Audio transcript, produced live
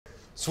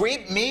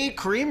Sweet Me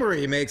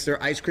Creamery makes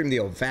their ice cream the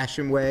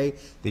old-fashioned way.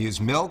 They use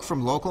milk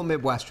from local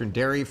Midwestern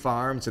dairy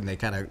farms, and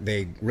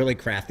they really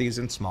craft these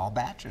in small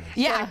batches.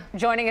 Yeah.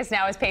 Joining us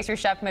now is pastry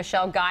chef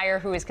Michelle Geyer,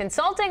 who is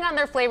consulting on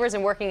their flavors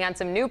and working on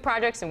some new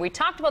projects. And we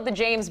talked about the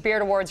James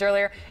Beard Awards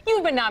earlier.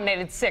 You've been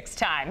nominated 6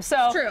 times,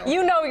 so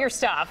you know your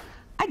stuff.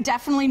 I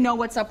definitely know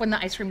what's up in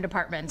the ice cream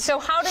department. So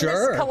how did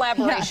this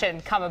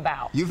collaboration come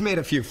about? You've made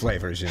a few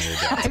flavors in your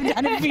day. I've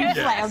done a few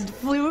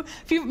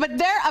flavors, but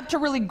they're up to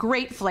really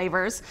great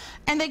flavors.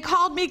 And they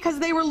called me because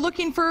they were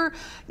looking for,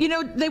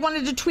 they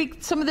wanted to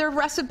tweak some of their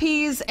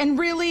recipes and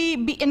really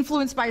be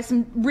influenced by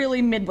some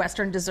really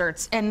Midwestern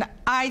desserts. And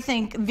I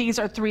think these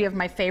are 3 of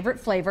my favorite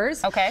flavors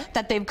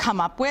that they've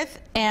come up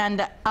with.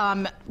 And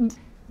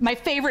my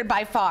favorite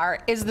by far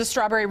is the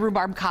strawberry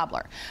rhubarb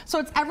cobbler. So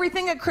it's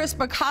everything a crisp,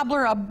 a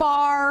cobbler, a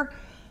bar,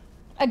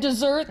 a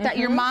dessert that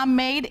your mom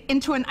made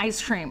into an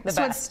ice cream.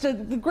 So it's the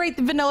great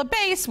vanilla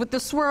base with the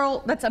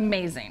swirl. That's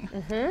amazing.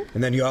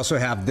 And then you also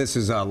have, this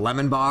is a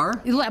lemon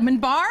bar. Lemon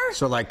bar.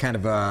 So like kind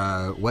of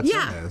a, what's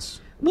in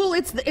this? Well,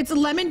 it's a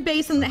lemon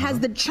base and it has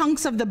the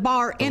chunks of the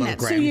bar in it.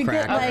 So you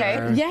get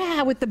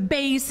like, with the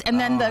base and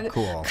then the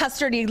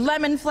custardy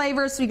lemon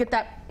flavor. So you get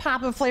that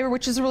pop of flavor,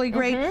 which is really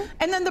great.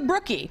 And then the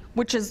brookie,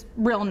 which is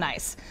real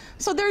nice.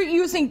 So they're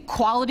using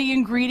quality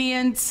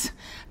ingredients.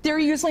 They're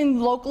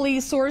using locally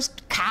sourced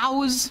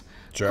cows.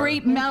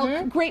 Great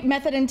milk, great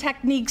method and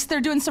techniques.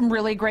 They're doing some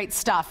really great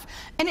stuff.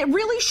 And it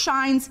really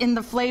shines in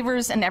the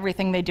flavors and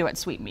everything they do at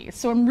Sweet Me.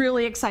 So I'm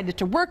really excited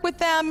to work with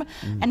them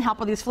and help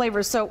with these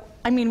flavors. So,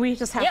 I mean, we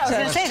just have to... I was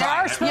going to say, there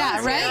are spoons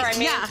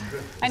there.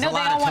 I know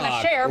they don't want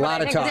to share,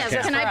 but I think this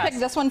is Can I pick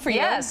this one for you?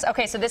 Yes.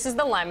 Okay, so this is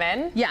the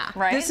lemon. Yeah.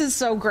 Right? This is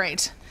so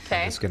great.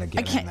 Okay. I'm just going to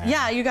get in there.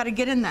 Yeah, you got to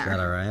get in there. Is that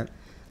all right?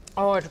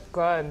 Oh, it's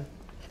good.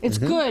 It's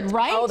good,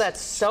 right? Oh,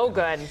 that's so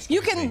good.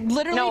 You can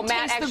literally taste the quality.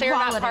 No, Matt, actually, you're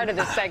not part of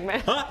this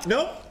segment.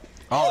 Nope.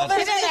 Oh,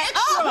 there's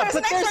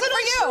an extra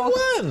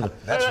for you.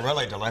 That's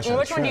really delicious.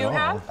 Which one do you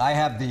have? I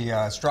have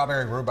the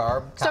strawberry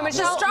rhubarb. So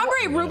Michelle,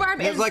 strawberry rhubarb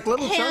is There's like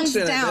little chunks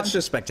in it. down. That's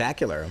just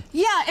spectacular.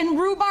 Yeah, and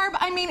rhubarb,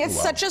 I mean,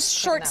 it's such a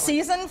short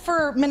season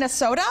for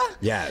Minnesota.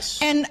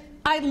 Yes. And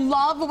I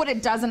love what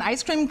it does in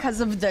ice cream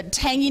because of the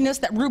tanginess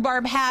that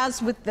rhubarb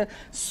has with the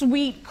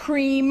sweet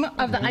cream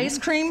of the ice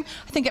cream.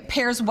 I think it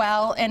pairs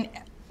well. And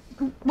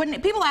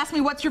when people ask me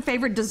what's your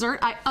favorite dessert,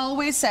 I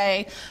always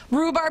say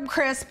rhubarb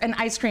crisp and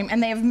ice cream,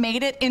 and they have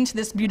made it into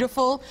this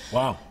beautiful,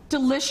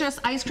 delicious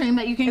ice cream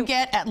that you can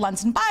get at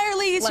Lunds &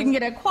 Byerly's, you can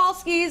get at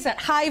Kowalski's, at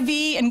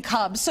Hy-Vee and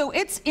Cubs. So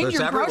it's in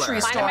your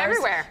grocery stores. Find them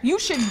everywhere. You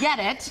should get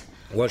it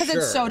because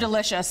it's so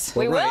delicious.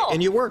 We will.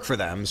 And you work for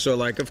them, so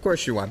like, of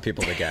course you want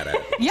people to get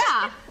it.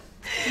 Yeah.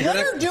 Let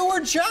her do her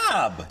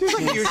job.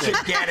 You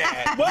should get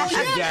it. Well,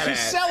 she's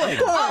selling.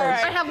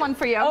 I have one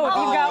for you. Oh,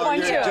 you got one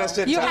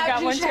too. You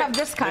should have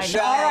this kind.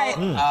 Michelle, all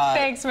right.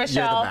 Thanks,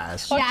 Michelle. You're the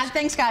best. Yeah,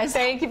 thanks, guys.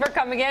 Thank you for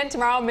coming in.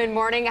 Tomorrow,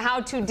 mid-morning,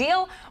 how to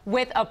deal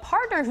with a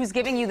partner who's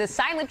giving you the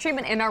silent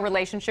treatment in our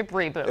relationship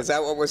reboot. Is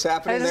that what was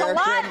happening There's there, a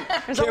lot.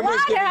 Kim? There's Kim a lot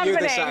was giving happening. you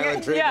the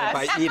silent treatment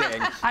by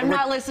eating. I'm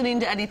not listening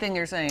to anything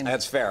you're saying.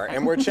 That's fair.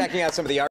 And we're checking out some of the